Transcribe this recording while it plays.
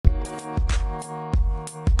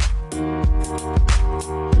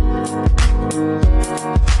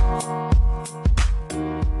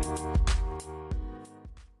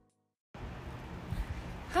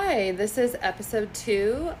This is episode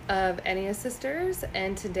 2 of Enia Sisters,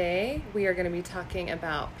 and today we are going to be talking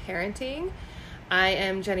about parenting. I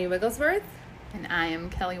am Jenny Wigglesworth. And I am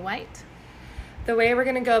Kelly White. The way we're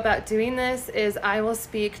going to go about doing this is I will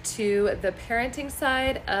speak to the parenting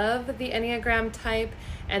side of the Enneagram type,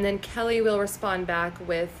 and then Kelly will respond back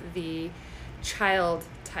with the child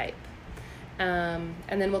type. And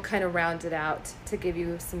then we'll kind of round it out to give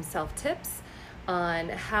you some self-tips on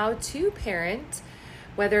how to parent,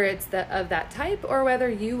 whether it's of that type or whether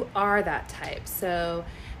you are that type. So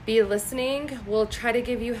be listening. We'll try to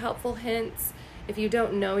give you helpful hints. If you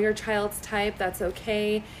don't know your child's type, that's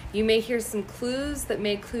okay. You may hear some clues that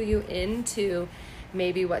may clue you into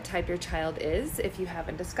maybe what type your child is if you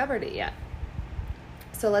haven't discovered it yet.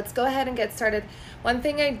 So let's go ahead and get started. One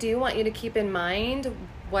thing I do want you to keep in mind,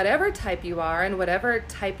 whatever type you are and whatever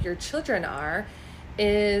type your children are,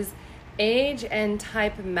 is age and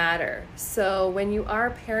type matter. So when you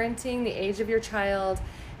are parenting, the age of your child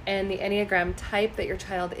and the Enneagram type that your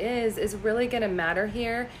child is really going to matter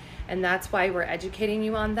here. And that's why we're educating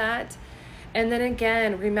you on that. And then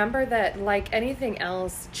again, remember that like anything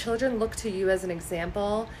else, children look to you as an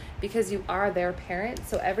example because you are their parent.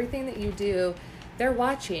 So everything that you do, they're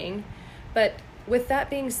watching. But with that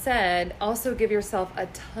being said, also give yourself a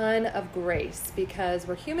ton of grace because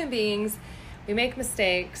we're human beings. We make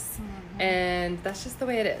mistakes, and that's just the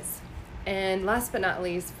way it is. And last but not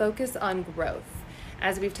least, focus on growth.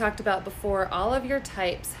 As we've talked about before, all of your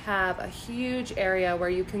types have a huge area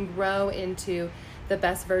where you can grow into the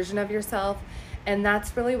best version of yourself, and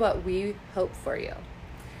that's really what we hope for you.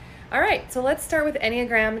 All right, so let's start with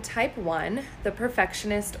Enneagram Type 1, the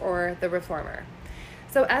perfectionist or the reformer.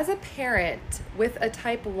 So as a parent with a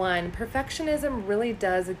Type 1, perfectionism really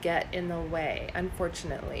does get in the way,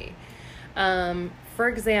 unfortunately. For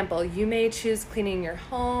example, you may choose cleaning your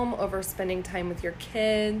home over spending time with your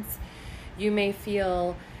kids. You may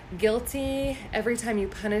feel guilty every time you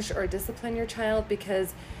punish or discipline your child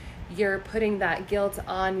because you're putting that guilt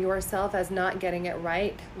on yourself as not getting it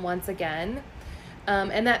right once again.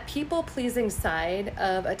 And that people-pleasing side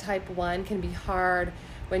of a Type 1 can be hard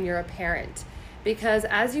when you're a parent because,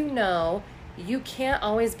 as you know, you can't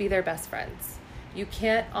always be their best friends. You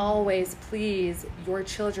can't always please your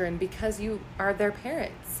children because you are their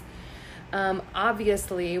parents.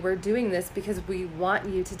 Obviously, we're doing this because we want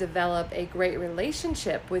you to develop a great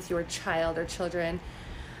relationship with your child or children,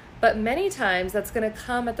 but many times that's going to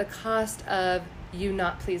come at the cost of you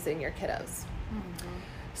not pleasing your kiddos.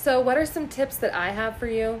 So what are some tips that I have for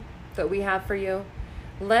you, that we have for you?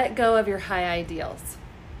 Let go of your high ideals.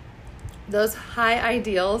 Those high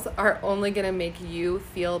ideals are only going to make you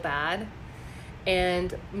feel bad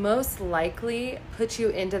and most likely put you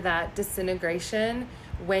into that disintegration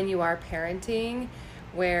when you are parenting,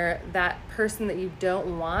 where that person that you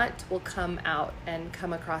don't want will come out and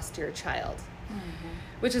come across to your child,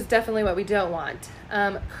 which is definitely what we don't want.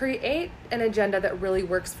 Create an agenda that really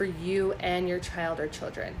works for you and your child or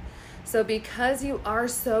children. So because you are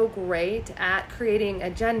so great at creating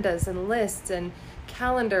agendas and lists and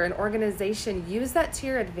calendar and organization, use that to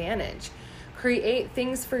your advantage. Create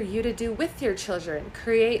things for you to do with your children.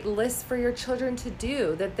 Create lists for your children to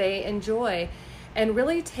do that they enjoy. And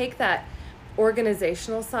really take that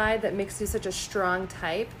organizational side that makes you such a strong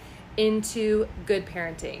type into good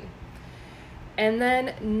parenting. And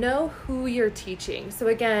then know who you're teaching. So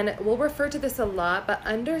again, we'll refer to this a lot, but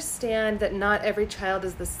understand that not every child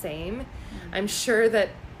is the same. I'm sure that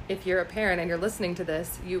if you're a parent and you're listening to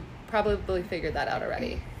this, you probably figured that out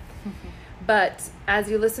already. But as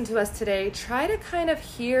you listen to us today, try to kind of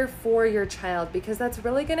hear for your child because that's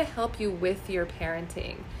really going to help you with your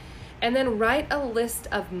parenting. And then write a list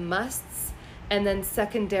of musts and then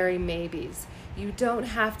secondary maybes. You don't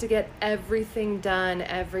have to get everything done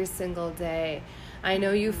every single day. I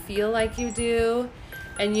know you feel like you do,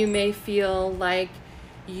 and you may feel like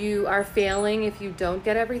you are failing if you don't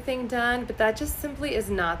get everything done, but that just simply is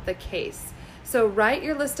not the case. So write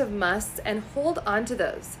your list of musts and hold on to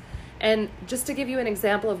those. And just to give you an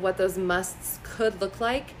example of what those musts could look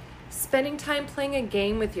like, spending time playing a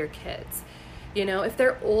game with your kids. You know, if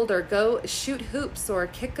they're older, go shoot hoops or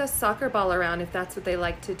kick a soccer ball around if that's what they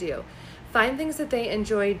like to do. Find things that they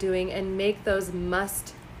enjoy doing and make those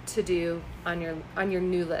must to do on your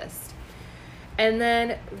new list. And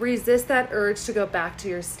then resist that urge to go back to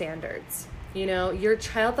your standards. You know, your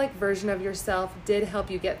childlike version of yourself did help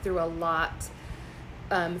you get through a lot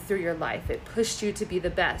through your life. It pushed you to be the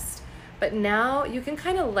best. But now you can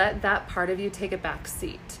kind of let that part of you take a back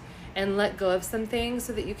seat and let go of some things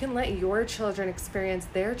so that you can let your children experience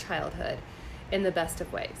their childhood in the best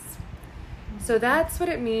of ways. So that's what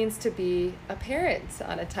it means to be a parent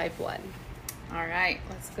on a type 1. All right,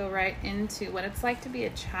 let's go right into what it's like to be a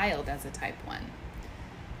child as a type 1.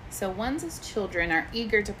 So ones as children are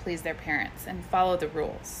eager to please their parents and follow the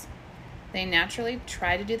rules. They naturally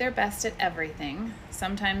try to do their best at everything.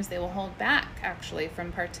 Sometimes they will hold back, actually,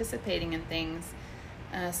 from participating in things,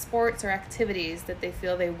 sports or activities that they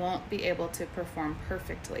feel they won't be able to perform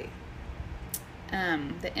perfectly.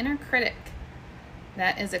 The inner critic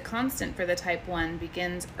that is a constant for the type 1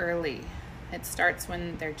 begins early. It starts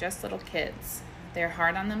when they're just little kids. They're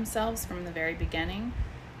hard on themselves from the very beginning.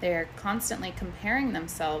 They're constantly comparing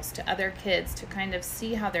themselves to other kids to kind of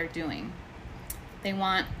see how they're doing. They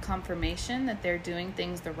want confirmation that they're doing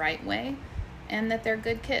things the right way and that they're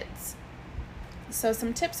good kids. So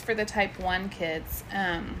some tips for the type 1 kids.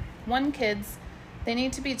 Kids, they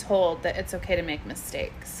need to be told that it's okay to make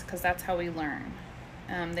mistakes because that's how we learn.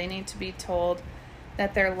 They need to be told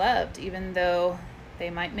that they're loved even though they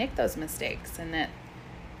might make those mistakes, and that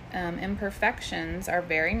imperfections are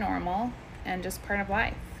very normal and just part of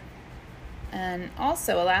life. And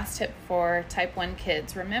also, a last tip for type 1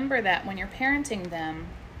 kids, remember that when you're parenting them,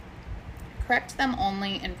 correct them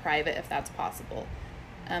only in private if that's possible.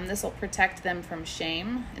 This will protect them from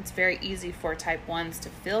shame. It's very easy for type 1s to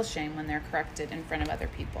feel shame when they're corrected in front of other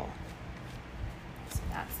people. So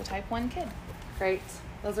that's the type 1 kid. Great.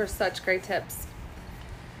 Those are such great tips.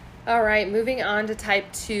 All right, moving on to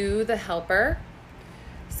type 2, the helper.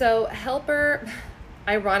 So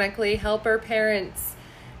ironically, helper parents,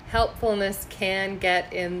 helpfulness can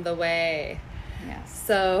get in the way. Yes.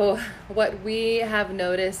 So what we have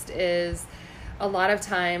noticed is a lot of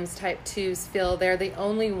times type 2s feel they're the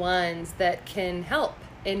only ones that can help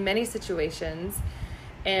in many situations.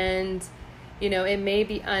 And, it may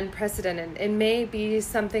be unprecedented. It may be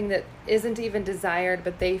something that isn't even desired,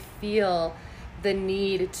 but they feel the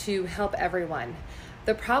need to help everyone.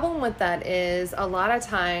 The problem with that is a lot of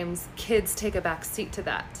times kids take a back seat to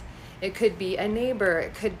that. It could be a neighbor,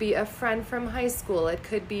 it could be a friend from high school, it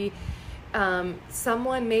could be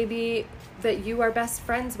someone maybe that you are best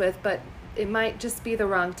friends with, but it might just be the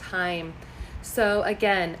wrong time. So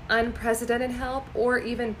again, unprecedented help or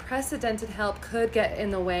even precedented help could get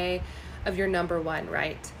in the way of your number 1,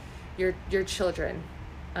 right? Your children,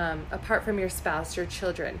 apart from your spouse, your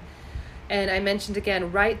children. And I mentioned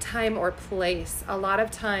again, right time or place. A lot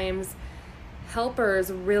of times helpers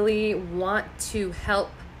really want to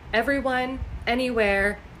help everyone,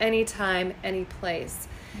 anywhere, anytime, any place.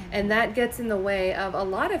 Mm-hmm. And that gets in the way of a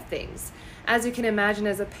lot of things. As you can imagine,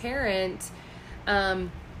 as a parent,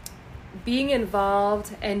 being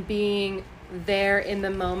involved and being there in the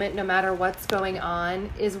moment, no matter what's going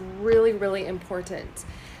on, is really, really important.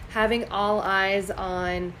 Having all eyes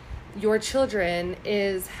on your children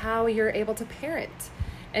is how you're able to parent.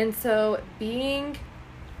 And so being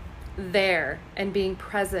there and being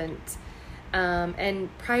present and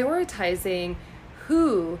prioritizing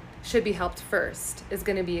who should be helped first is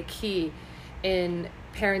going to be a key in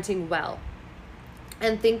parenting well.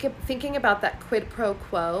 And thinking about that quid pro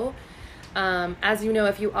quo, as you know,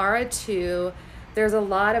 if you are a 2, there's a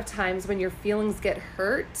lot of times when your feelings get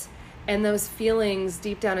hurt and those feelings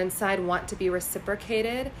deep down inside want to be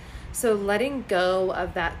reciprocated. So letting go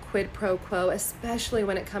of that quid pro quo, especially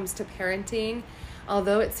when it comes to parenting,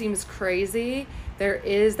 although it seems crazy, there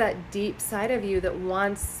is that deep side of you that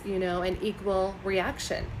wants, an equal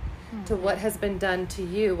reaction to what has been done to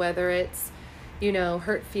you, whether it's,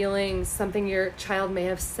 hurt feelings, something your child may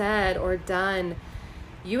have said or done.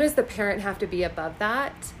 You as the parent have to be above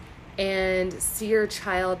that and see your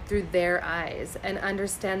child through their eyes and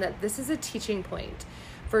understand that this is a teaching point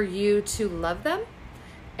for you to love them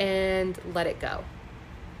and let it go.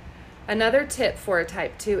 Another tip for a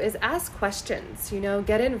type 2 is ask questions,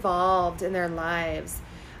 get involved in their lives.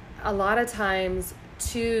 A lot of times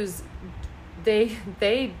 2s,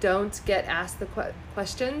 they don't get asked the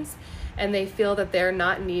questions and they feel that they're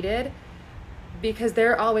not needed because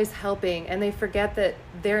they're always helping and they forget that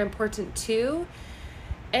they're important too.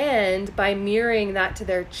 And by mirroring that to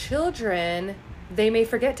their children, they may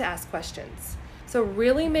forget to ask questions. So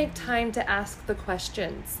really make time to ask the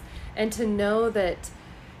questions and to know that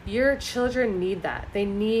your children need that. They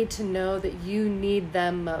need to know that you need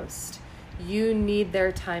them most. You need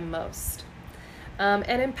their time most.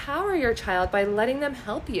 And empower your child by letting them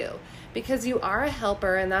help you because you are a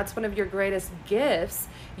helper and that's one of your greatest gifts.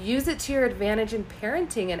 Use it to your advantage in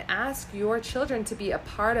parenting and ask your children to be a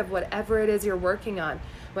part of whatever it is you're working on,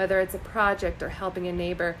 whether it's a project or helping a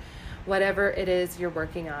neighbor, whatever it is you're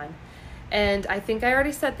working on. And I think I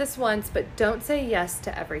already said this once, but don't say yes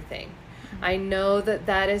to everything. I know that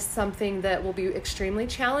that is something that will be extremely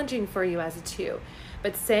challenging for you as a 2.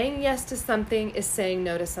 But saying yes to something is saying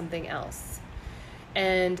no to something else.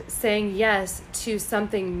 And saying yes to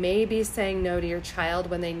something may be saying no to your child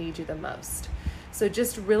when they need you the most. So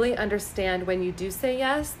just really understand when you do say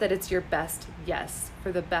yes, that it's your best yes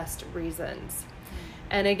for the best reasons.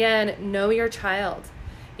 And again, know your child.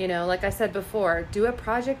 You know, like I said before, do a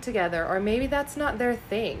project together, or maybe that's not their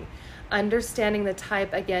thing. Understanding the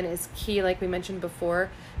type, again, is key, like we mentioned before.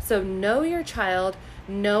 So know your child,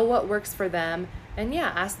 know what works for them, and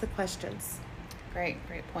yeah, ask the questions. Great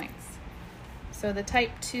points. So the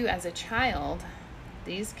type 2 as a child,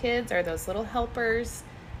 these kids are those little helpers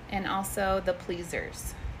and also the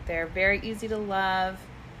pleasers. They're very easy to love.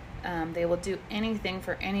 They will do anything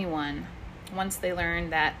for anyone once they learn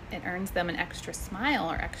that it earns them an extra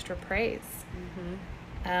smile or extra praise.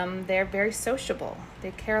 They're very sociable.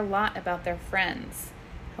 They care a lot about their friends.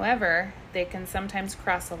 However, they can sometimes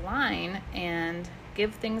cross a line and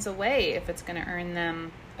give things away if it's going to earn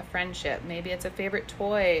them a friendship. Maybe it's a favorite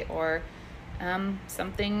toy or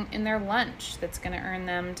something in their lunch that's going to earn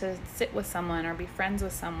them to sit with someone or be friends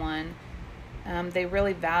with someone. They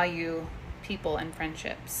really value people and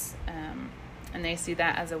friendships, and they see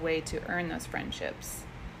that as a way to earn those friendships.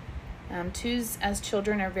 2s as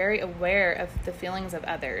children are very aware of the feelings of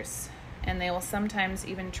others, and they will sometimes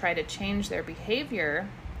even try to change their behavior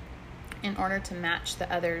in order to match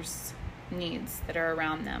the others' needs that are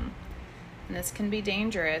around them. And this can be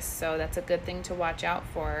dangerous, so that's a good thing to watch out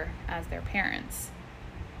for as their parents.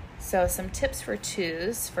 So some tips for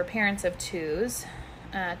 2s, for parents of 2s.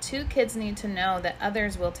 2 kids need to know that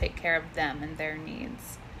others will take care of them and their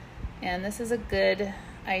needs. And this is a good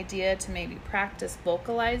idea to maybe practice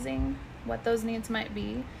vocalizing what those needs might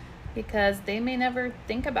be, because they may never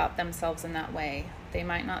think about themselves in that way. They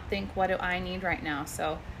might not think, what do I need right now?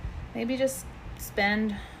 So maybe just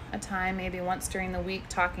spend a time, maybe once during the week,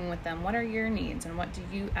 talking with them. What are your needs and what do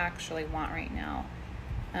you actually want right now?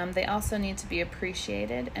 They also need to be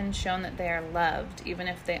appreciated and shown that they are loved, even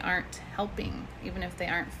if they aren't helping, even if they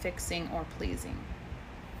aren't fixing or pleasing.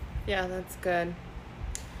 Yeah, that's good.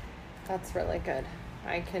 That's really good.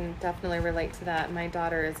 I can definitely relate to that. My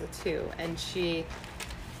daughter is a 2, and she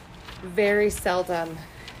very seldom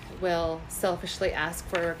will selfishly ask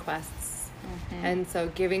for requests. And so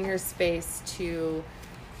giving her space to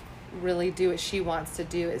really do what she wants to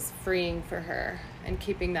do is freeing for her. And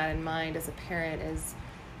keeping that in mind as a parent is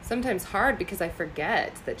sometimes hard, because I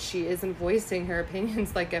forget that she isn't voicing her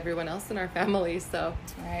opinions like everyone else in our family. So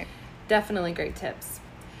Right. Definitely great tips.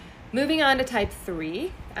 Moving on to type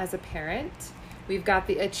 3 as a parent, we've got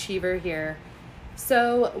the achiever here.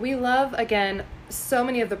 So we love, again, so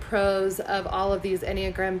many of the pros of all of these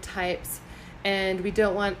Enneagram types, and we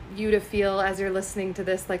don't want you to feel as you're listening to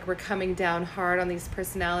this like we're coming down hard on these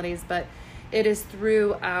personalities, but it is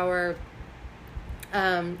through our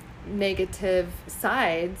negative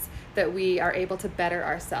sides that we are able to better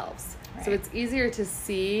ourselves. Right. So it's easier to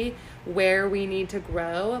see where we need to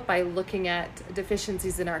grow by looking at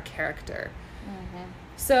deficiencies in our character.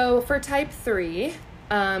 So for type 3,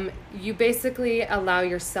 you basically allow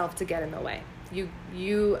yourself to get in the way.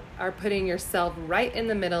 You are putting yourself right in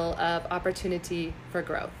the middle of opportunity for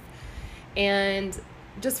growth. And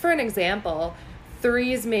just for an example,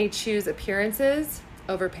 3s may choose appearances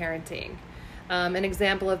over parenting. An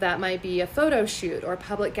example of that might be a photo shoot or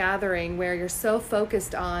public gathering where you're so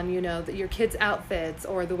focused on, your kids' outfits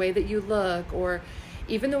or the way that you look, or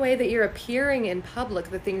even the way that you're appearing in public,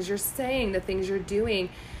 the things you're saying, the things you're doing,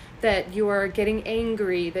 that you're getting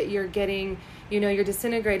angry, that you're getting, you're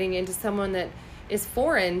disintegrating into someone that is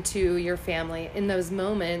foreign to your family in those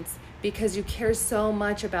moments, because you care so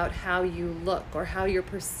much about how you look or how you're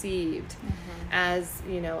perceived as,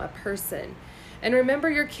 a person. And remember,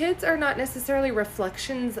 your kids are not necessarily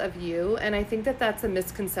reflections of you, and I think that that's a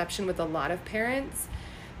misconception with a lot of parents.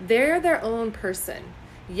 They're their own person.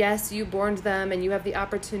 Yes, you born them and you have the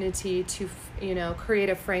opportunity to, create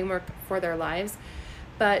a framework for their lives,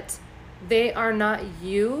 but they are not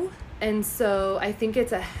you. And so I think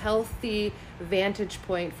it's a healthy vantage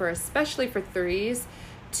point especially for 3s,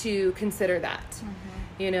 to consider that.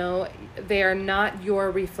 They are not your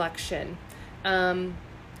reflection.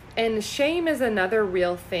 And shame is another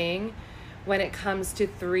real thing when it comes to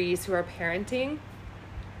 3s who are parenting.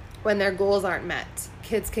 When their goals aren't met,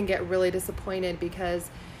 kids can get really disappointed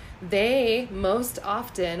because they most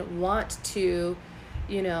often want to,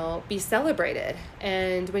 be celebrated.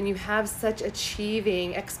 And when you have such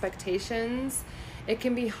achieving expectations, it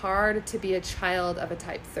can be hard to be a child of a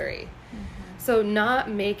type 3. So not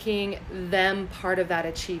making them part of that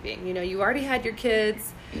achieving. You already had your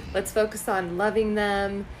kids. Let's focus on loving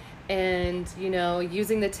them and,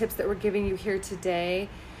 using the tips that we're giving you here today,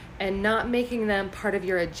 and not making them part of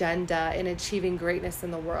your agenda in achieving greatness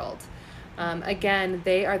in the world. Again,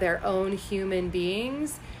 they are their own human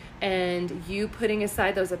beings, and you putting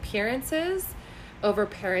aside those appearances over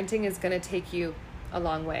parenting is going to take you a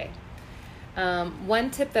long way.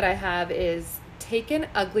 One tip that I have is take an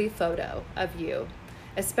ugly photo of you,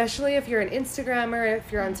 especially if you're an Instagrammer,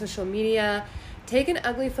 if you're on social media. Take an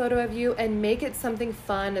ugly photo of you and make it something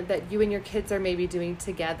fun that you and your kids are maybe doing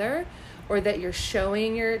together, or that you're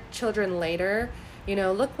showing your children later.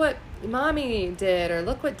 Look what mommy did, or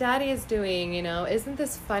look what daddy is doing. Isn't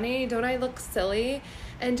this funny? Don't I look silly?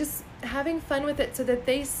 And just having fun with it so that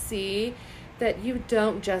they see that you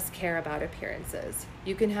don't just care about appearances.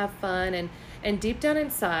 You can have fun, and deep down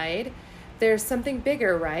inside, there's something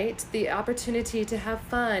bigger, right? The opportunity to have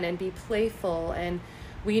fun and be playful. And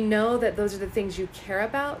we know that those are the things you care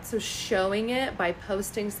about. So showing it by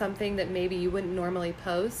posting something that maybe you wouldn't normally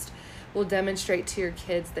post will demonstrate to your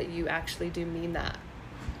kids that you actually do mean that.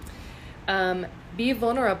 Be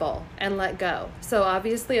vulnerable and let go. So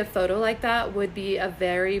obviously a photo like that would be a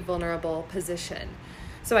very vulnerable position.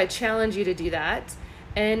 So I challenge you to do that,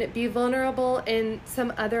 and be vulnerable in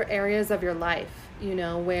some other areas of your life,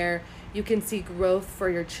 where you can see growth for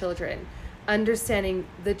your children. Understanding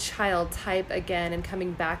the child type again, and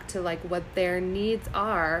coming back to what their needs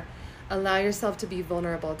are. Allow yourself to be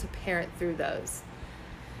vulnerable, to parent through those.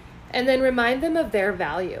 And then remind them of their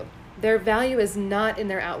value. Their value is not in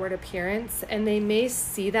their outward appearance, and they may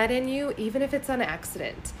see that in you, even if it's on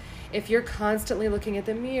accident. If you're constantly looking at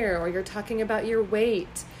the mirror, or you're talking about your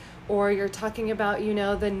weight, or you're talking about,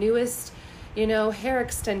 the newest, hair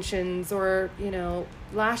extensions, or,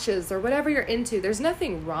 lashes, or whatever you're into, there's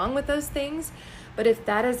nothing wrong with those things. But if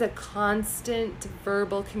that is a constant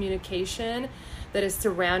verbal communication that is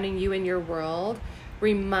surrounding you in your world,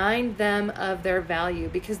 remind them of their value,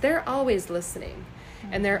 because they're always listening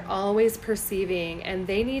and they're always perceiving, and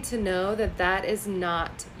they need to know that that is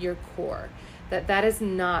not your core, that is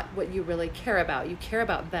not what you really care about. You care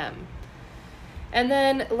about them. And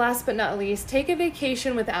then last but not least, take a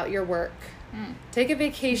vacation without your work. Take a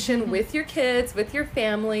vacation with your kids, with your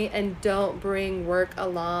family, and don't bring work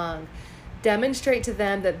along. Demonstrate to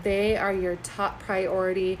them that they are your top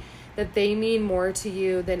priority, that they mean more to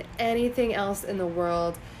you than anything else in the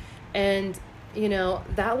world. And,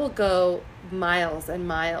 that will go miles and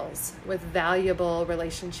miles with valuable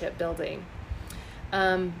relationship building.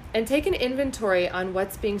 And take an inventory on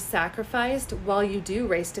what's being sacrificed while you do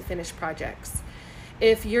race to finish projects.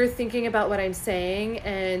 If you're thinking about what I'm saying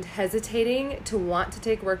and hesitating to want to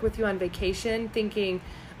take work with you on vacation, thinking,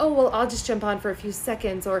 oh, well, I'll just jump on for a few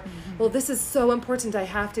seconds, or, well, this is so important, I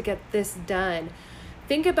have to get this done.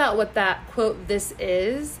 Think about what that quote "this"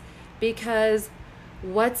 is, because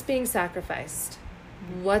what's being sacrificed?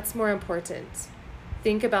 What's more important?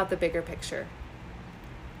 Think about the bigger picture.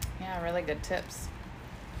 Yeah, really good tips.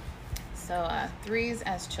 So 3s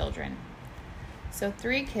as children. So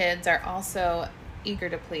 3 kids are also eager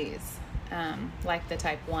to please, like the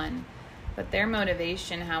type 1. But their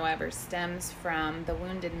motivation, however, stems from the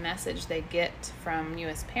wounded message they get from you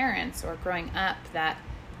as parents or growing up that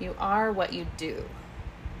you are what you do.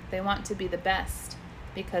 They want to be the best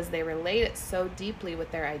because they relate it so deeply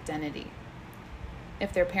with their identity.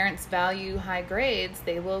 If their parents value high grades,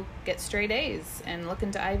 they will get straight A's and look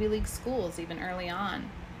into Ivy League schools even early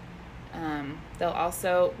on. They'll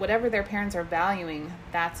also, whatever their parents are valuing,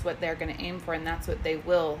 that's what they're going to aim for, and that's what they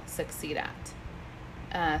will succeed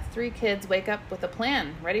at. 3 kids wake up with a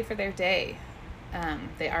plan, ready for their day.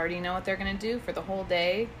 They already know what they're going to do for the whole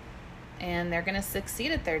day, and they're going to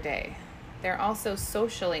succeed at their day. They're also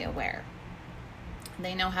socially aware.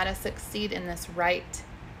 They know how to succeed in this right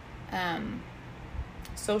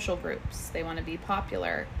social groups. They want to be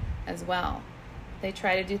popular as well. They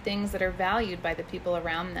try to do things that are valued by the people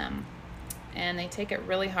around them, and they take it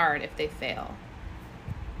really hard if they fail.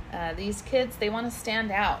 These kids, they want to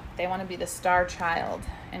stand out. They want to be the star child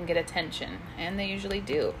and get attention, and they usually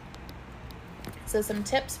do. So some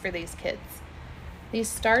tips for these kids. These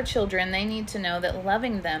star children, they need to know that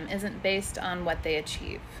loving them isn't based on what they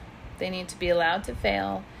achieve. They need to be allowed to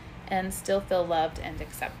fail and still feel loved and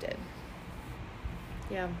accepted.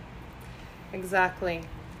 Yeah, exactly.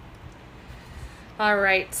 All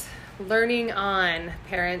right, learning on,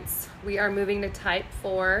 parents. We are moving to type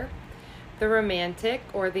 4, the romantic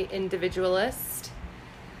or the individualist.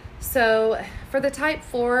 So for the type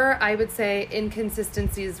 4, I would say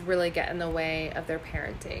inconsistencies really get in the way of their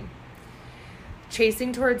parenting.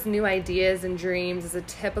 Chasing towards new ideas and dreams is a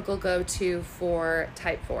typical go-to for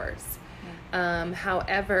type 4s.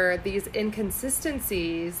 However, these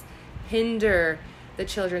inconsistencies hinder the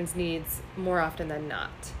children's needs more often than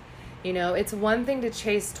not. You know, it's one thing to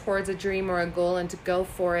chase towards a dream or a goal and to go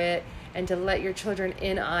for it and to let your children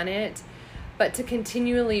in on it, but to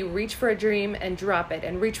continually reach for a dream and drop it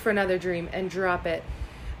and reach for another dream and drop it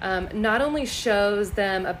not only shows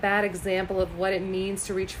them a bad example of what it means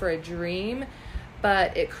to reach for a dream,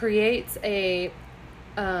 but it creates a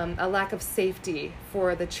lack of safety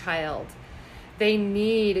for the child. They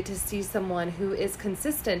need to see someone who is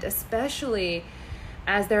consistent, especially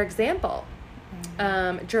as their example.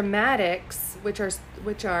 Dramatics,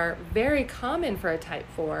 which are very common for a type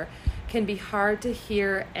 4, can be hard to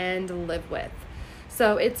hear and live with.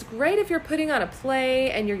 So it's great if you're putting on a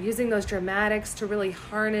play and you're using those dramatics to really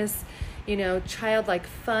harness, you know, childlike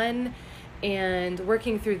fun and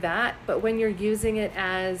working through that. But when you're using it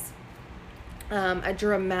as a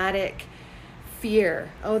dramatic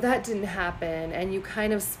fear, oh, that didn't happen, and you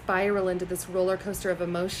kind of spiral into this roller coaster of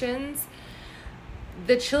emotions,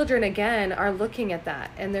 the children, again, are looking at that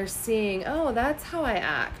and they're seeing, oh, that's how I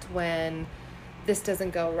act when this doesn't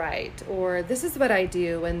go right, or this is what I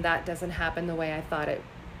do when that doesn't happen the way I thought it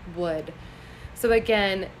would. So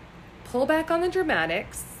again, pull back on the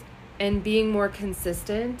dramatics, and being more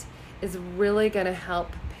consistent is really going to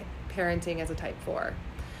help parenting as a type 4.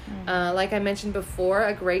 Like I mentioned before,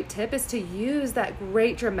 a great tip is to use that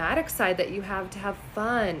great dramatic side that you have to have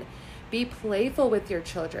fun, be playful with your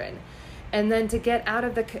children. And then to get out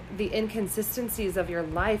of the inconsistencies of your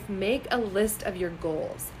life, make a list of your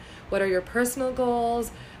goals. What are your personal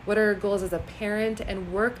goals? What are your goals as a parent?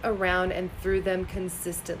 And work around and through them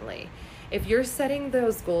consistently. If you're setting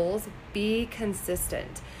those goals, be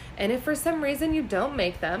consistent. And if for some reason you don't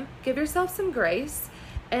make them, give yourself some grace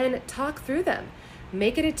and talk through them.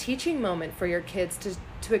 Make it a teaching moment for your kids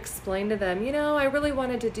to explain to them, you know, I really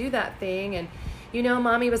wanted to do that thing, and you know,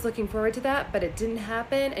 mommy was looking forward to that, but it didn't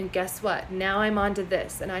happen, and guess what? Now I'm on to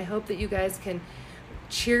this, and I hope that you guys can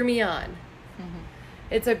cheer me on.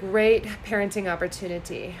 It's a great parenting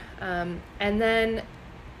opportunity. And then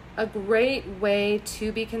a great way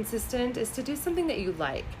to be consistent is to do something that you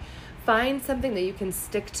like. Find something that you can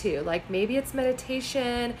stick to, like maybe it's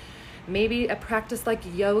meditation, maybe a practice like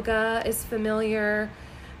yoga is familiar,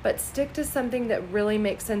 but stick to something that really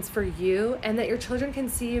makes sense for you and that your children can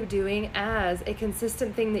see you doing as a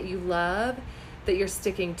consistent thing that you love, that you're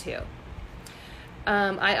sticking to.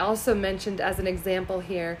 I also mentioned as an example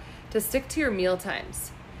here to stick to your meal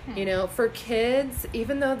times. You know, for kids,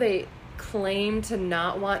 even though they claim to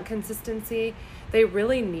not want consistency, they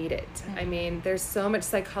really need it. I mean, there's so much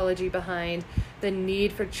psychology behind the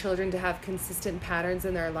need for children to have consistent patterns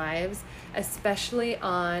in their lives, especially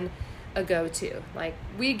on a go-to. Like,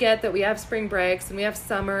 we get that we have spring breaks and we have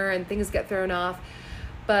summer and things get thrown off,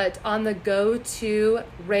 but on the go-to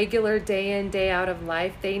regular day in, day out of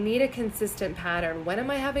life, they need a consistent pattern. When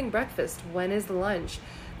am I having breakfast? When is lunch?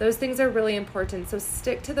 Those things are really important. So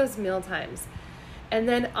stick to those meal times, and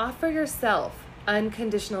then offer yourself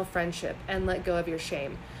unconditional friendship and let go of your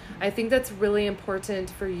shame. I think that's really important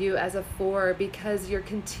for you as a 4, because you're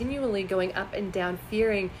continually going up and down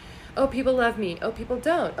fearing, oh, people love me. Oh, people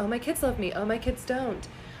don't. Oh, my kids love me. Oh, my kids don't.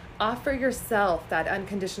 Offer yourself that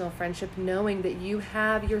unconditional friendship, knowing that you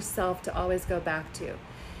have yourself to always go back to.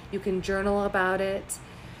 You can journal about it.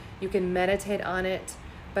 You can meditate on it.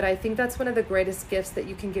 But I think that's one of the greatest gifts that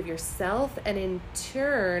you can give yourself. And in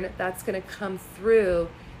turn, that's going to come through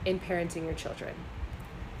in parenting your children.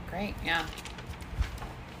 Great, yeah.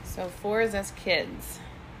 So 4s as kids.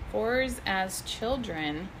 4s as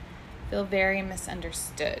children feel very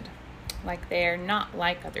misunderstood, like they're not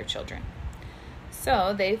like other children.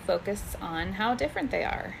 So they focus on how different they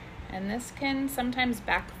are, and this can sometimes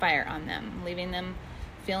backfire on them, leaving them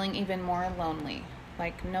feeling even more lonely,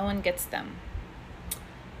 like no one gets them.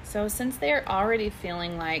 So since they are already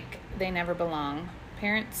feeling like they never belong,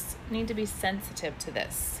 parents need to be sensitive to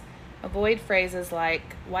this. Avoid phrases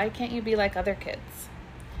like, why can't you be like other kids?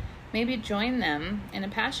 Maybe join them in a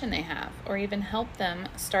passion they have, or even help them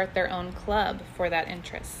start their own club for that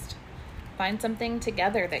interest. Find something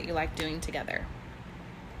together that you like doing together.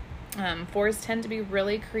 4s tend to be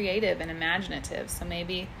really creative and imaginative, so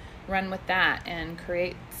maybe run with that and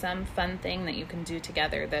create some fun thing that you can do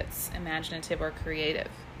together that's imaginative or creative.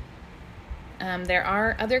 There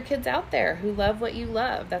are other kids out there who love what you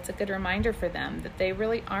love. That's a good reminder for them that they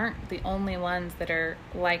really aren't the only ones that are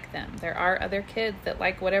like them. There are other kids that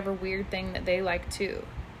like whatever weird thing that they like too.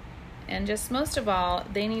 And just most of all,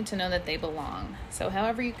 they need to know that they belong. So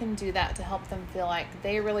however you can do that to help them feel like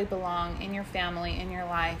they really belong in your family, in your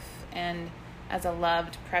life, and as a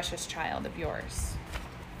loved, precious child of yours.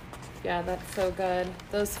 Yeah, that's so good.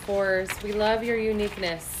 Those 4s, we love your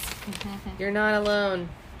uniqueness. You're not alone.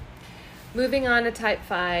 Moving on to type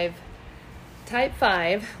 5. Type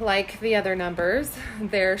 5, like the other numbers,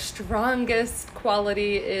 their strongest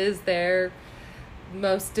quality is their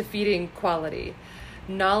most defeating quality.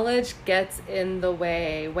 Knowledge gets in the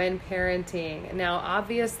way when parenting. Now,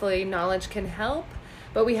 obviously, knowledge can help,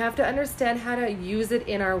 but we have to understand how to use it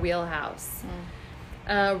in our wheelhouse.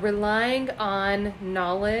 Relying on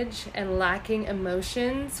knowledge and lacking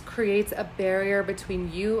emotions creates a barrier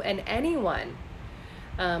between you and anyone,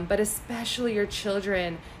 but especially your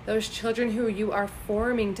children, those children who you are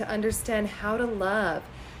forming to understand how to love,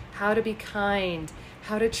 how to be kind,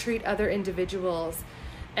 how to treat other individuals.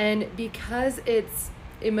 And because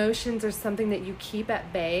emotions are something that you keep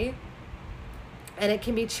at bay, and it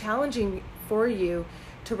can be challenging for you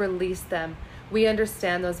to release them, we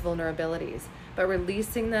understand those vulnerabilities. But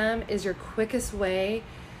releasing them is your quickest way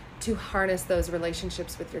to harness those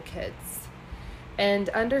relationships with your kids. And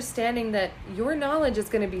understanding that your knowledge is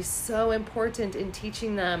going to be so important in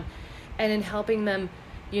teaching them and in helping them,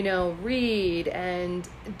 read and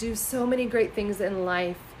do so many great things in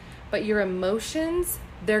life. But your emotions,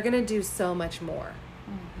 they're going to do so much more.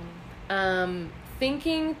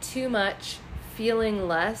 Thinking too much, feeling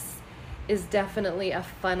less is definitely a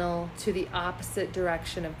funnel to the opposite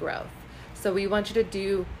direction of growth. So we want you to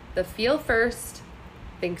do the feel first,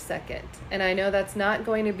 think second. And I know that's not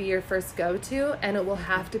going to be your first go-to, and it will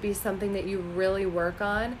have to be something that you really work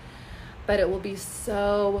on, but it will be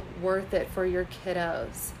so worth it for your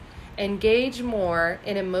kiddos. Engage more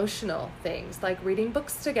in emotional things like reading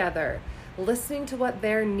books together, listening to what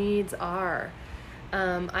their needs are.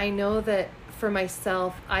 I know that for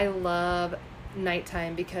myself, I love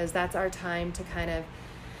nighttime because that's our time to kind of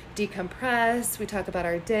decompress. We talk about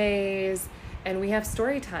our days and we have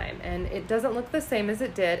story time, and it doesn't look the same as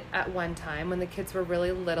it did at one time when the kids were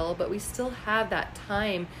really little, but we still have that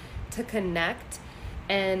time to connect.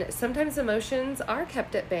 And sometimes emotions are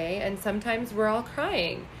kept at bay and sometimes we're all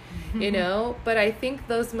crying, but I think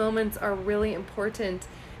those moments are really important,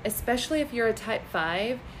 especially if you're a type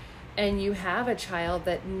 5 and you have a child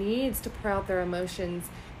that needs to pour out their emotions,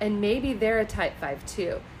 and maybe they're a type 5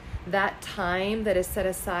 too. That time that is set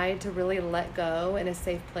aside to really let go in a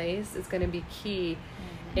safe place is going to be key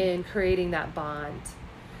in creating that bond.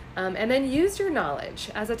 And then use your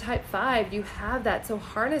knowledge. As a type 5, you have that, so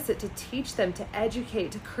harness it to teach them, to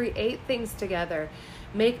educate, to create things together.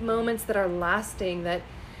 Make moments that are lasting, that,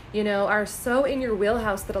 are so in your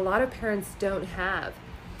wheelhouse that a lot of parents don't have.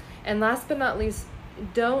 And last but not least,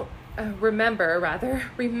 remember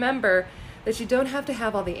that you don't have to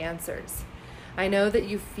have all the answers. I know that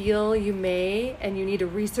you feel you may, and you need to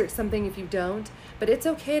research something if you don't, but it's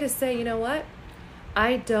okay to say, you know what?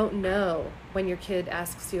 I don't know when your kid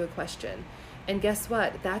asks you a question. And guess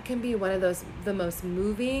what? That can be one of the most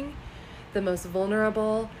moving, the most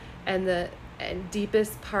vulnerable, and the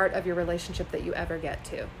deepest part of your relationship that you ever get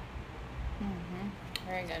to.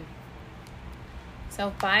 Very good.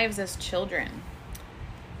 So 5s as children.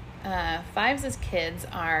 5s as kids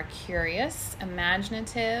are curious,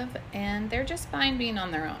 imaginative, and they're just fine being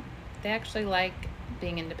on their own. They actually like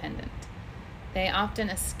being independent. They often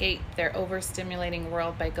escape their overstimulating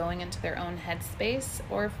world by going into their own headspace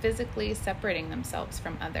or physically separating themselves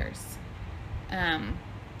from others.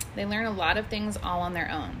 They learn a lot of things all on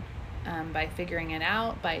their own, by figuring it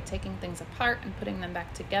out, by taking things apart and putting them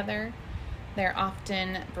back together. They're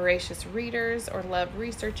often voracious readers or love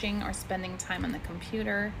researching or spending time on the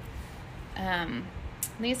computer.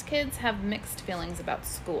 These kids have mixed feelings about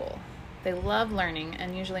school. They love learning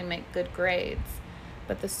and usually make good grades,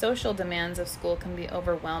 but the social demands of school can be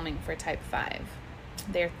overwhelming for type 5.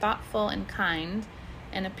 They're thoughtful and kind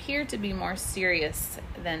and appear to be more serious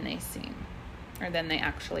than they seem, or than they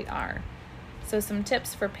actually are. So some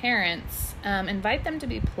tips for parents: invite them to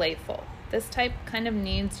be playful. This type kind of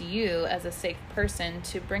needs you as a safe person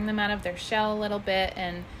to bring them out of their shell a little bit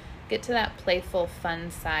and get to that playful, fun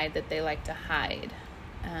side that they like to hide.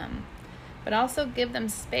 But also give them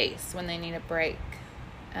space when they need a break.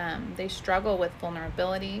 They struggle with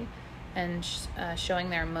vulnerability and showing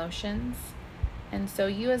their emotions. And so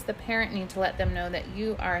you as the parent need to let them know that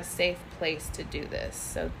you are a safe place to do this.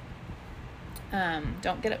 So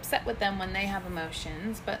don't get upset with them when they have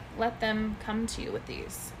emotions, but let them come to you with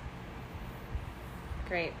these.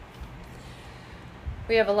 Great.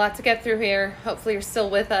 We have a lot to get through here. Hopefully you're still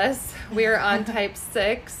with us. We are on type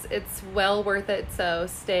 6. It's well worth it, so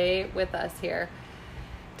stay with us here.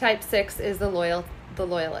 Type 6 is the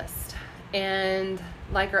loyalist. And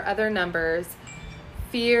like our other numbers,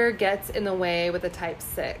 fear gets in the way with a type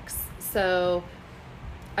 6. So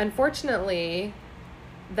unfortunately,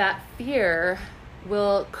 that fear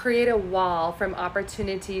will create a wall from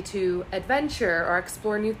opportunity to adventure or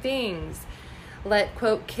explore new things. Let,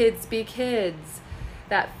 quote, kids be kids.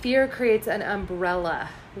 That fear creates an umbrella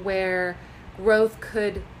where growth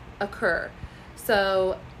could occur.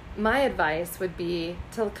 So my advice would be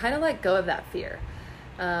to kind of let go of that fear.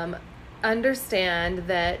 Understand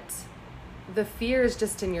that the fear is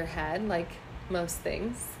just in your head, like most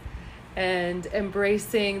things. And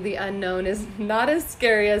embracing the unknown is not as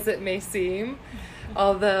scary as it may seem,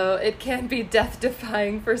 although it can be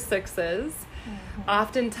death-defying for 6s.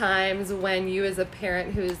 Oftentimes when you as a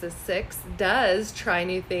parent who is a 6 does try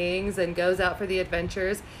new things and goes out for the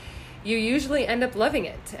adventures, you usually end up loving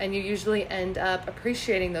it, and you usually end up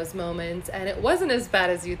appreciating those moments, and it wasn't as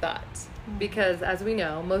bad as you thought, because as we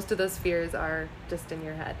know, most of those fears are just in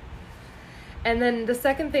your head. And then the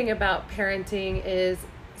second thing about parenting is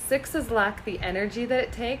 6s lack the energy that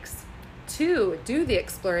it takes to do the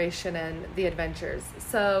exploration and the adventures.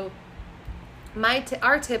 So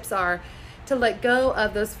our tips are to let go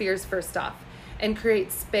of those fears first off and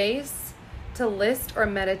create space to list or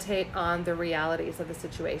meditate on the realities of the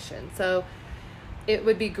situation. So it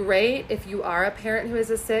would be great if you are a parent who is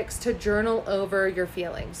a 6 to journal over your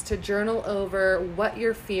feelings, to journal over what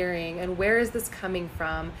you're fearing and where is this coming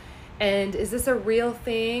from, and is this a real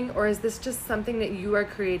thing or is this just something that you are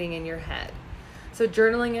creating in your head? So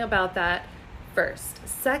journaling about that first.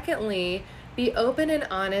 Secondly, be open and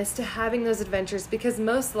honest to having those adventures, because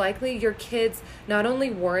most likely your kids not only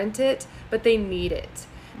warrant it, but they need it.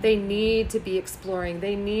 They need to be exploring.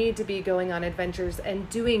 They need to be going on adventures and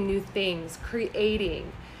doing new things,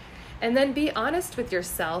 creating. And then be honest with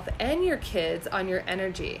yourself and your kids on your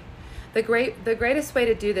energy. The greatest way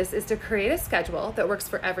to do this is to create a schedule that works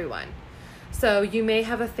for everyone. So you may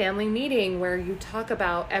have a family meeting where you talk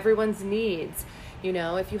about everyone's needs. You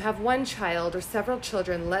know, if you have one child or several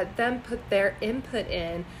children, let them put their input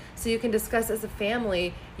in so you can discuss as a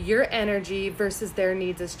family your energy versus their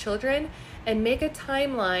needs as children, and make a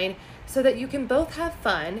timeline so that you can both have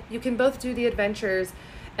fun, you can both do the adventures,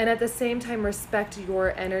 and at the same time respect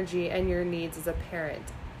your energy and your needs as a parent.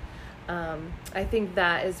 I think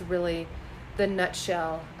that is really the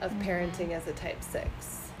nutshell of parenting as a type 6.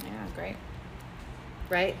 Yeah, great.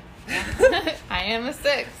 Right? Yeah. I am a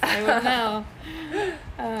 6. I would know.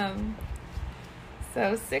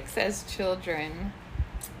 So 6 as children,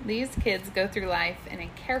 these kids go through life in a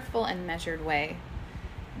careful and measured way.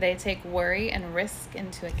 They take worry and risk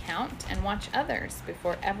into account and watch others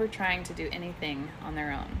before ever trying to do anything on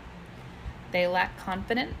their own. They lack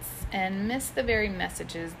confidence and miss the very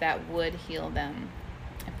messages that would heal them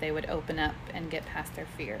if they would open up and get past their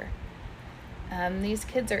fear. These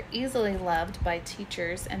kids are easily loved by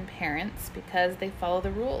teachers and parents because they follow the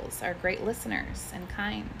rules, are great listeners, and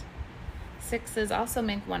kind. 6s also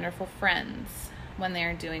make wonderful friends. When they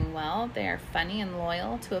are doing well, they are funny and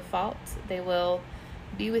loyal to a fault. They will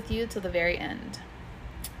be with you till the very end.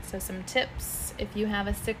 So some tips: if you have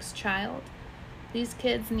a 6 child, these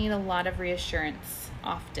kids need a lot of reassurance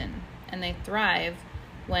often, and they thrive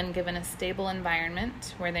when given a stable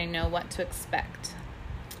environment where they know what to expect.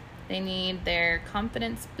 They need their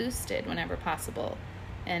confidence boosted whenever possible,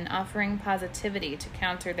 and offering positivity to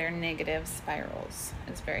counter their negative spirals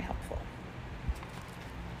is very helpful.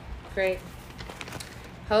 Great.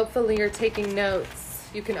 Hopefully you're taking notes.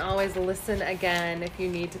 You can always listen again if you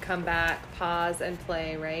need to come back, pause, and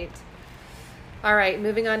play, right? All right,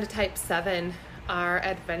 moving on to type 7, our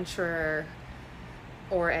adventurer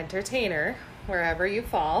or entertainer, wherever you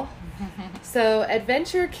fall. So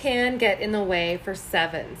adventure can get in the way for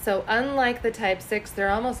 7. So unlike the type 6, they're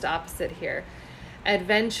almost opposite here.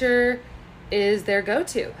 Adventure is their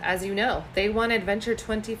go-to, as you know. They want adventure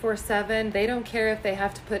 24/7. They don't care if they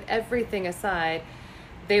have to put everything aside.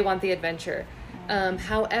 They want the adventure.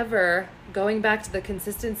 However, going back to the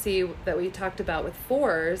consistency that we talked about with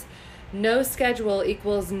 4s, no schedule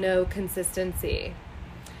equals no consistency.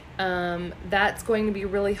 That's going to be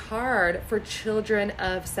really hard for children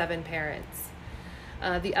of 7 parents.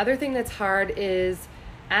 The other thing that's hard is,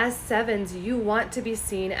 as 7s, you want to be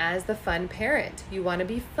seen as the fun parent. You want to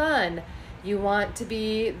be fun. You want to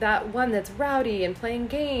be that one that's rowdy and playing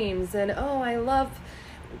games and, oh, I love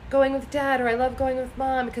going with dad or I love going with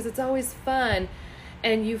mom because it's always fun.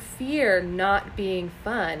 And you fear not being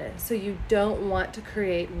fun, so you don't want to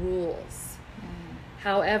create rules.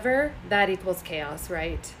 However, that equals chaos,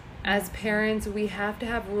 right? As parents, we have to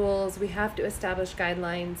have rules. We have to establish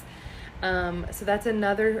guidelines. So that's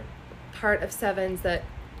another part of sevens that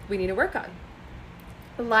we need to work on.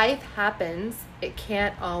 Life happens. It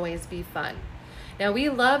can't always be fun. Now, we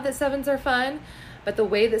love that sevens are fun, but the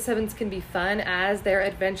way that sevens can be fun as their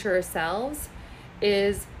adventurous selves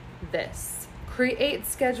is this. Create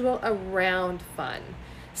schedule around fun.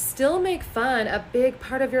 Still make fun a big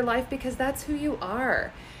part of your life because that's who you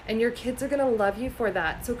are. And your kids are going to love you for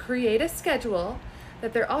that. So create a schedule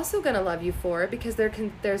that they're also going to love you for because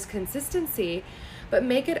there's consistency, but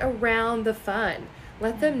make it around the fun.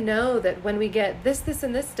 Let them know that when we get this,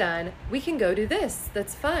 and this done, we can go do this.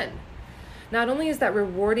 That's fun. Not only is that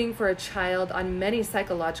rewarding for a child on many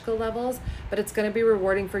psychological levels, but it's going to be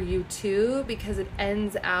rewarding for you too because it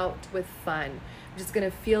ends out with fun. Which is going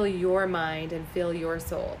to feel your mind and feel your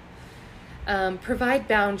soul. Provide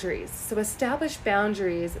boundaries. So establish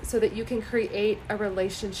boundaries so that you can create a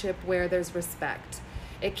relationship where there's respect.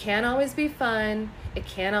 It can't always be fun. It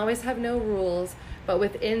can't always have no rules. But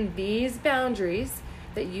within these boundaries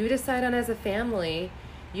that you decide on as a family,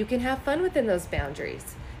 you can have fun within those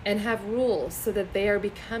boundaries and have rules so that they are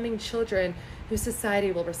becoming children who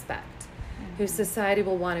society will respect, who society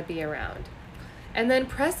will want to be around. And then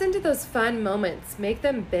press into those fun moments. Make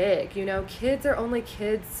them big. You know, kids are only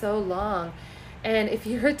kids so long. And if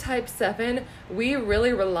you're a type 7, we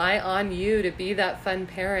really rely on you to be that fun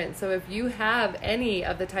parent. So if you have any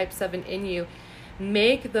of the type 7 in you,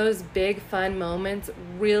 make those big fun moments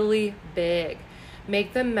really big.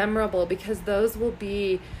 Make them memorable because those will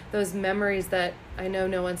be those memories that I know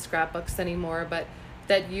no one scrapbooks anymore, but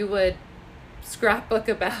that you would scrapbook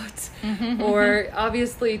about or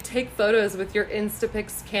obviously take photos with your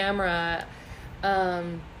Instapix camera.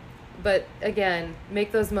 But again,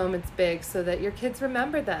 make those moments big so that your kids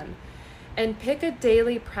remember them. And pick a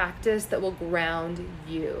daily practice that will ground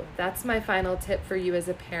you. That's my final tip for you as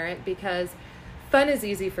a parent because fun is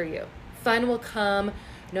easy for you. Fun will come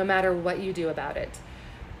no matter what you do about it.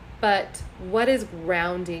 But what is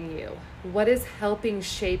grounding you? What is helping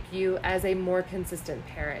shape you as a more consistent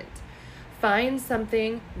parent? Find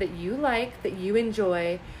something that you like, that you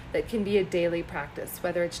enjoy, that can be a daily practice,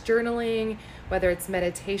 whether it's journaling, whether it's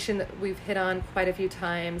meditation that we've hit on quite a few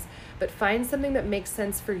times, but find something that makes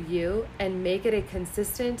sense for you and make it a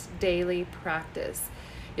consistent daily practice.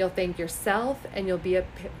 You'll thank yourself and you'll be a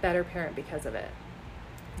better parent because of it.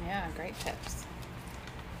 Yeah, great tips.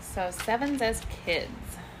 So sevens as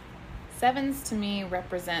kids. Sevens to me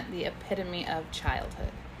represent the epitome of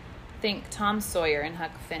childhood. Think Tom Sawyer and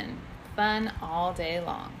Huck Finn. Fun all day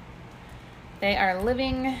long. They are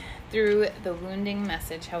living through the wounding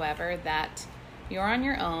message, however, that you're on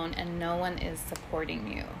your own and no one is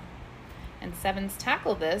supporting you. And sevens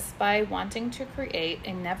tackle this by wanting to create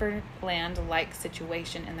a Neverland-like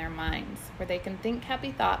situation in their minds where they can think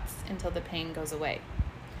happy thoughts until the pain goes away.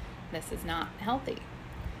 This is not healthy.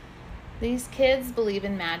 These kids believe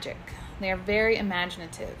in magic. They are very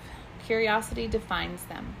imaginative. Curiosity defines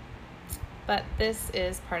them. But this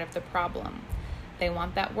is part of the problem. They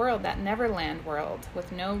want that world, that Neverland world,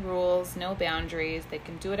 with no rules, no boundaries. They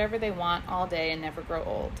can do whatever they want all day and never grow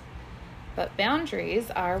old. But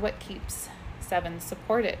boundaries are what keeps sevens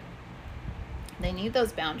supported. They need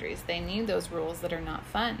those boundaries. They need those rules that are not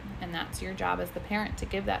fun. And that's your job as the parent to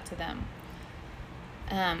give that to them.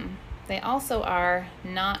 They also are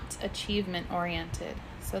not achievement-oriented.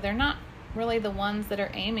 So they're not really the ones that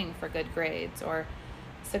are aiming for good grades or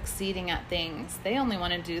succeeding at things. They only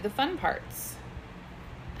want to do the fun parts.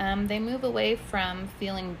 They move away from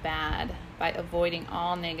feeling bad by avoiding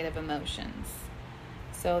all negative emotions.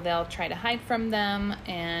 So they'll try to hide from them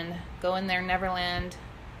and go in their Neverland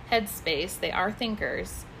headspace. They are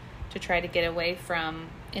thinkers to try to get away from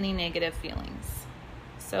any negative feelings.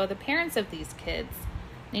 So the parents of these kids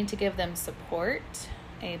need to give them support,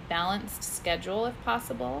 a balanced schedule if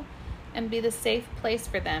possible, and be the safe place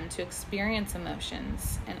for them to experience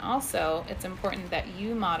emotions. And also, it's important that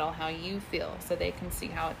you model how you feel so they can see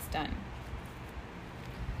how it's done.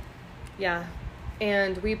 Yeah,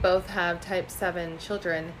 and we both have type 7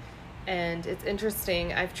 children, and it's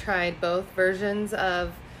interesting. I've tried both versions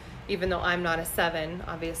of, even though I'm not a 7,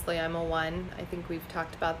 obviously I'm a 1. I think we've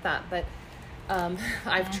talked about that, but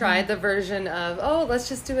I've tried the version of, oh, let's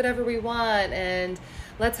just do whatever we want, and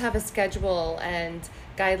let's have a schedule and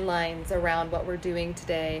guidelines around what we're doing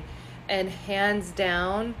today. And hands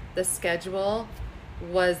down, the schedule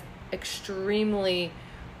was extremely,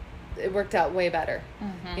 it worked out way better.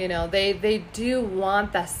 You know, they do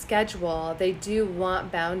want the schedule. They do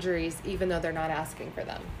want boundaries, even though they're not asking for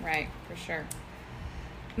them. Right, for sure.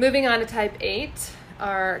 Moving on to type 8.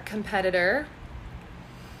 are competitor,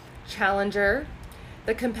 challenger.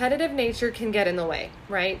 The competitive nature can get in the way,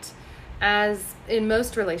 right? As in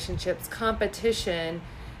most relationships, competition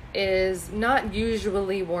is not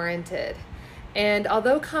usually warranted. And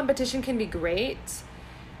although competition can be great,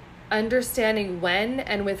 understanding when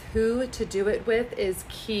and with who to do it with is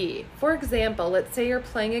key. For example, let's say you're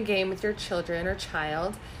playing a game with your children or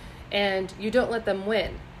child and you don't let them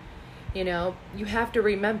win. You know, you have to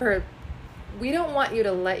remember, we don't want you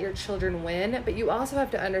to let your children win, but you also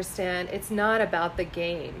have to understand it's not about the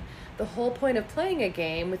game. The whole point of playing a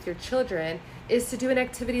game with your children is to do an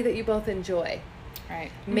activity that you both enjoy. Right.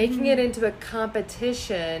 Making it into a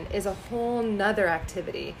competition is a whole nother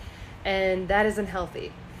activity, and that isn't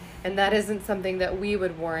healthy. And that isn't something that we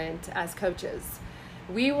would warrant as coaches.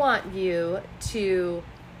 We want you to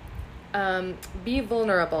be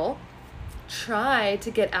vulnerable, try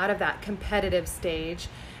to get out of that competitive stage,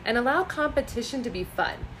 and allow competition to be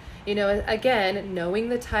fun. You know, again, knowing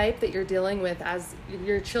the type that you're dealing with as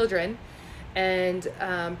your children, and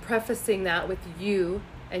prefacing that with you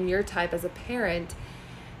and your type as a parent,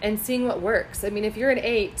 and seeing what works. I mean, if you're an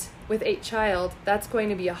 8 with 8 child, that's going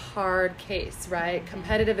to be a hard case, right?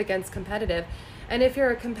 Competitive against competitive. And if you're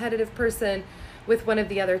a competitive person with one of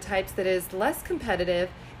the other types that is less competitive,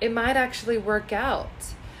 it might actually work out.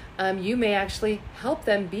 You may actually help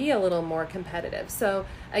them be a little more competitive. So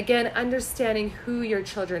again, understanding who your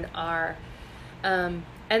children are. And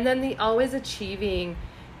then the always achieving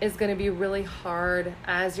is going to be really hard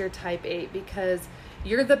as your type 8, because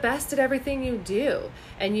you're the best at everything you do,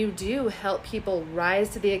 and you do help people rise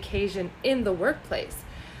to the occasion in the workplace.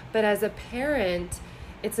 But as a parent,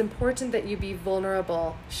 it's important that you be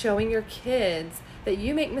vulnerable, showing your kids that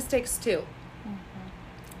you make mistakes too.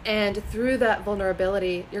 And through that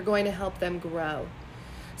vulnerability, you're going to help them grow.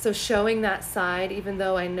 So showing that side, even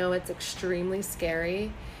though I know it's extremely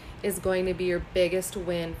scary, is going to be your biggest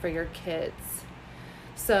win for your kids.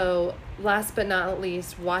 So last but not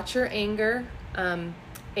least, watch your anger.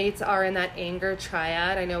 8s are in that anger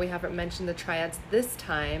triad. I know we haven't mentioned the triads this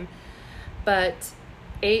time, but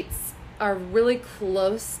 8s are really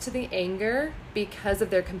close to the anger because of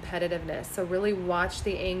their competitiveness. So really watch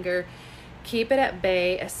the anger. Keep it at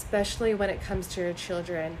bay, especially when it comes to your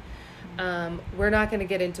children. We're not going to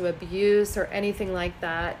get into abuse or anything like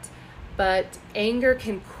that, but anger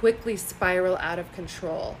can quickly spiral out of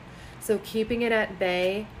control. So keeping it at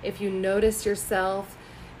bay, if you notice yourself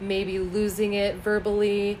maybe losing it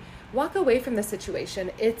verbally, walk away from the situation.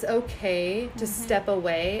 It's okay to step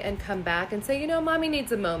away and come back and say, you know, mommy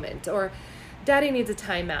needs a moment, or daddy needs a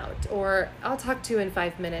timeout, or I'll talk to you in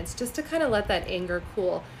 5 minutes, just to kind of let that anger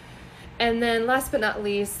cool. And then last but not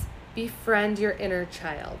least, befriend your inner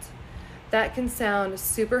child. That can sound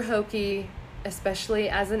super hokey, especially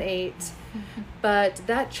as an 8, but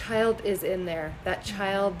that child is in there. That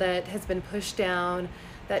child that has been pushed down,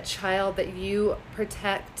 that child that you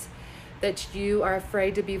protect, that you are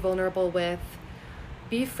afraid to be vulnerable with.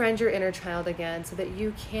 Befriend your inner child again so that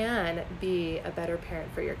you can be a better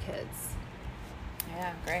parent for your kids.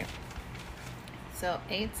 Yeah, great. So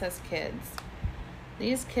 8s as kids.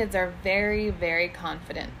 These kids are very, very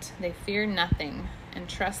confident. They fear nothing and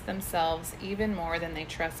trust themselves even more than they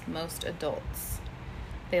trust most adults.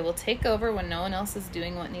 They will take over when no one else is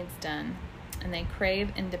doing what needs done, and they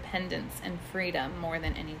crave independence and freedom more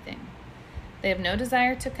than anything. They have no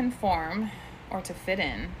desire to conform or to fit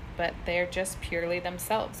in, but they are just purely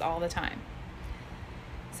themselves all the time.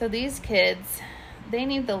 So these kids, they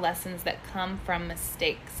need the lessons that come from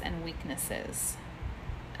mistakes and weaknesses,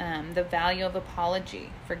 the value of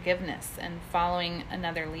apology, forgiveness, and following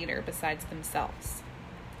another leader besides themselves.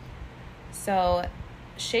 So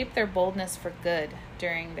shape their boldness for good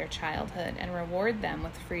during their childhood and reward them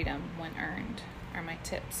with freedom when earned are my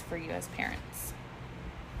tips for you as parents.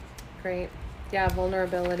 Great. Yeah,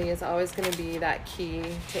 vulnerability is always going to be that key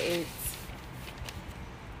to 8s.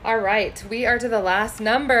 All right, we are to the last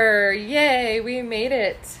number. Yay, we made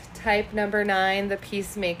it. Type number 9, the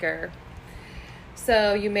peacemaker.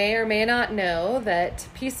 So you may or may not know that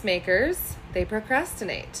peacemakers, they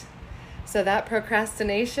procrastinate. So that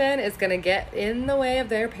procrastination is going to get in the way of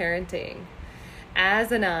their parenting.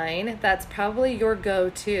 As a 9, that's probably your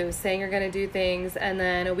go-to, saying you're going to do things, and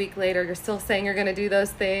then a week later you're still saying you're going to do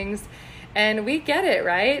those things. And we get it,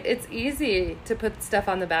 right? It's easy to put stuff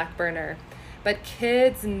on the back burner. But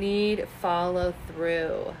kids need follow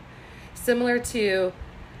through. Similar to,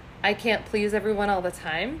 I can't please everyone all the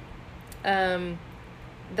time.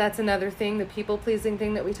 That's another thing, the people-pleasing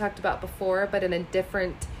thing that we talked about before, but in a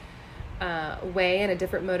different way and a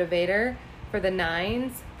different motivator. for the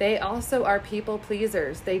 9s, they also are people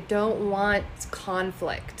pleasers. They don't want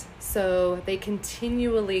conflict. So they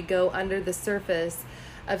continually go under the surface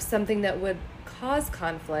of something that would cause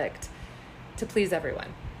conflict to please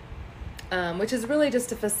everyone, which is really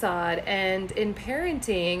just a facade. And in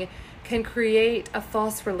parenting can create a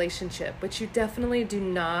false relationship, which you definitely do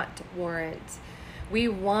not warrant. We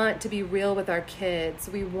want to be real with our kids.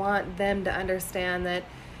 We want them to understand that,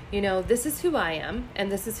 this is who I am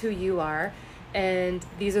and this is who you are, and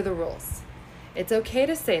these are the rules. It's okay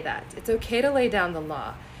to say that. It's okay to lay down the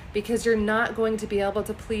law, because you're not going to be able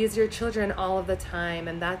to please your children all of the time,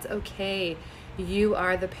 and that's okay. You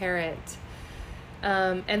are the parent.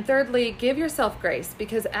 And thirdly, give yourself grace,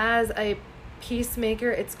 because as a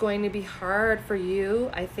peacemaker, it's going to be hard for you.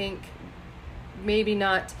 I think maybe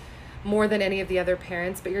not more than any of the other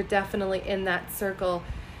parents, but you're definitely in that circle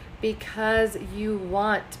because you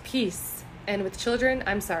want peace. And with children,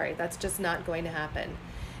 I'm sorry, that's just not going to happen.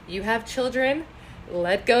 You have children,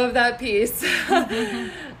 let go of that peace.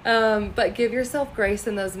 But give yourself grace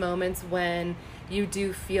in those moments when you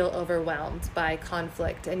do feel overwhelmed by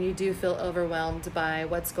conflict and you do feel overwhelmed by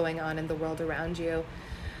what's going on in the world around you.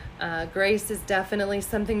 Grace is definitely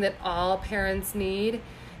something that all parents need,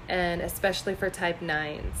 and especially for type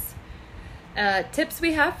 9s. Tips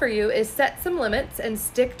we have for you is set some limits and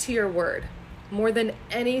stick to your word. More than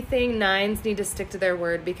anything, 9s need to stick to their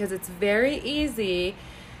word, because it's very easy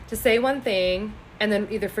to say one thing and then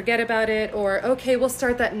either forget about it, or, okay, we'll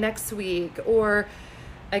start that next week, or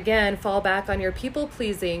again, fall back on your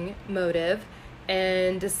people-pleasing motive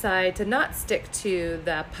and decide to not stick to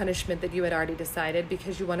the punishment that you had already decided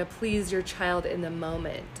because you want to please your child in the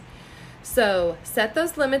moment. So set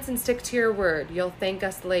those limits and stick to your word. You'll thank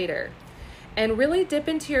us later. And really dip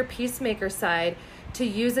into your peacemaker side to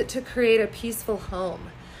use it to create a peaceful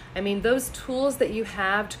home. I mean, those tools that you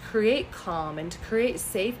have to create calm and to create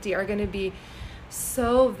safety are going to be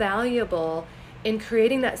so valuable in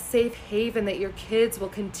creating that safe haven that your kids will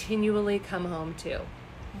continually come home to.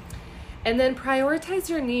 And then prioritize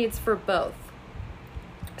your needs for both,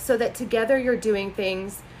 so that together you're doing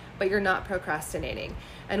things, but you're not procrastinating.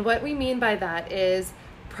 And what we mean by that is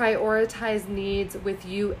prioritize needs with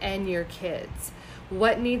you and your kids.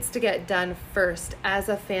 What needs to get done first as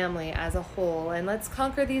a family, as a whole, and let's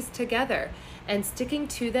conquer these together. And sticking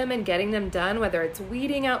to them and getting them done, whether it's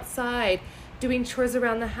weeding outside, doing chores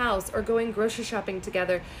around the house, or going grocery shopping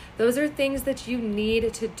together, those are things that you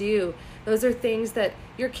need to do. Those are things that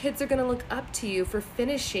your kids are going to look up to you for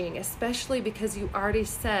finishing, especially because you already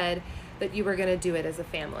said that you were going to do it as a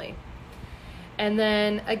family. And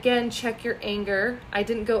then again, check your anger. I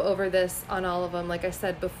didn't go over this on all of them, like I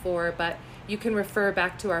said before, but you can refer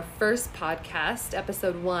back to our first podcast,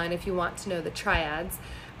 episode 1, if you want to know the triads.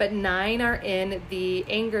 But 9 are in the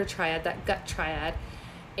anger triad, that gut triad.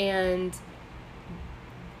 And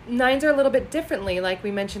 9s are a little bit differently, like we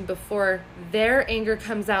mentioned before. Their anger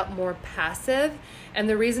comes out more passive. And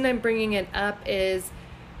the reason I'm bringing it up is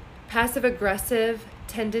passive-aggressive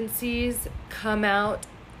tendencies come out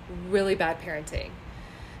really bad parenting.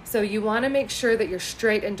 So you want to make sure that you're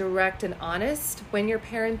straight and direct and honest when you're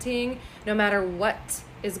parenting, no matter what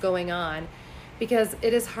is going on, because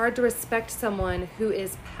it is hard to respect someone who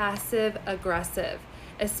is passive-aggressive,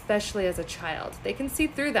 especially as a child. They can see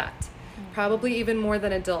through that, probably even more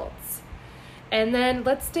than adults. And then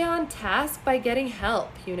let's stay on task by getting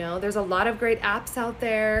help. There's a lot of great apps out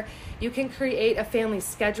there. You can create a family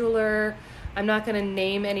scheduler. I'm not going to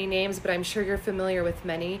name any names, but I'm sure you're familiar with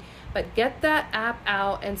many. But get that app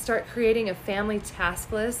out and start creating a family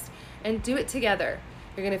task list and do it together.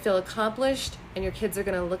 You're going to feel accomplished, and your kids are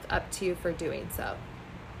going to look up to you for doing so.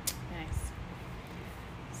 Nice.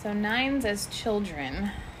 So 9s as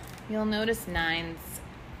children, you'll notice 9s,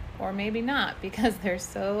 or maybe not, because they're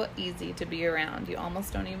so easy to be around. You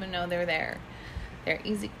almost don't even know they're there. They're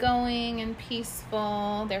easygoing and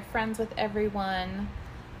peaceful. They're friends with everyone.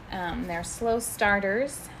 They're slow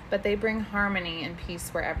starters, but they bring harmony and peace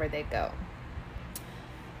wherever they go.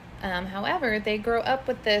 However, they grow up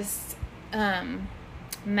with this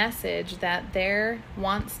message that their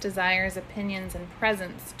wants, desires, opinions, and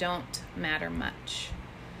presence don't matter much.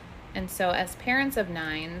 And so as parents of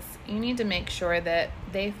 9s, you need to make sure that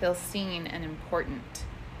they feel seen and important.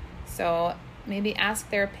 So maybe ask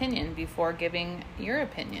their opinion before giving your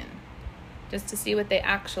opinion, just to see what they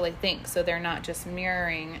actually think, so they're not just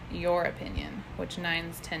mirroring your opinion, which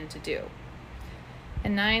 9s tend to do.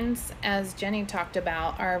 And 9s, as Jenny talked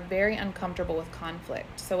about, are very uncomfortable with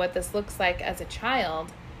conflict. So what this looks like as a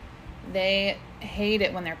child, they hate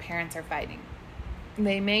it when their parents are fighting.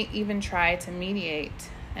 They may even try to mediate,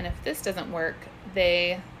 and if this doesn't work,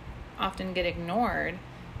 they often get ignored,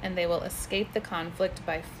 and they will escape the conflict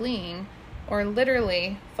by fleeing or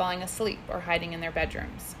literally falling asleep or hiding in their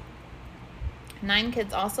bedrooms. 9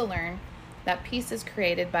 kids also learn that peace is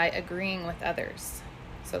created by agreeing with others.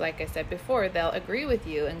 So like I said before, they'll agree with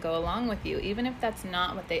you and go along with you, even if that's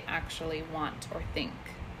not what they actually want or think.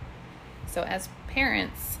 So as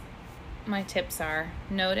parents, my tips are: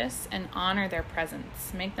 notice and honor their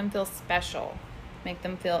presence. Make them feel special. Make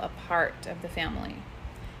them feel a part of the family.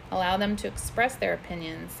 Allow them to express their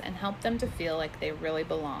opinions and help them to feel like they really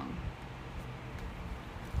belong.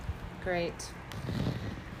 Great.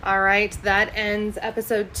 All right, that ends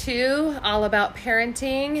episode 2, all about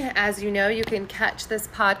parenting. As you know, you can catch this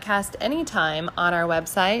podcast anytime on our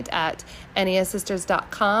website at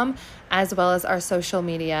enneasisters.com, as well as our social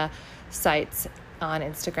media sites on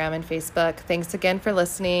Instagram and Facebook. Thanks again for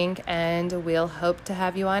listening, and we'll hope to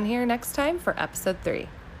have you on here next time for episode 3.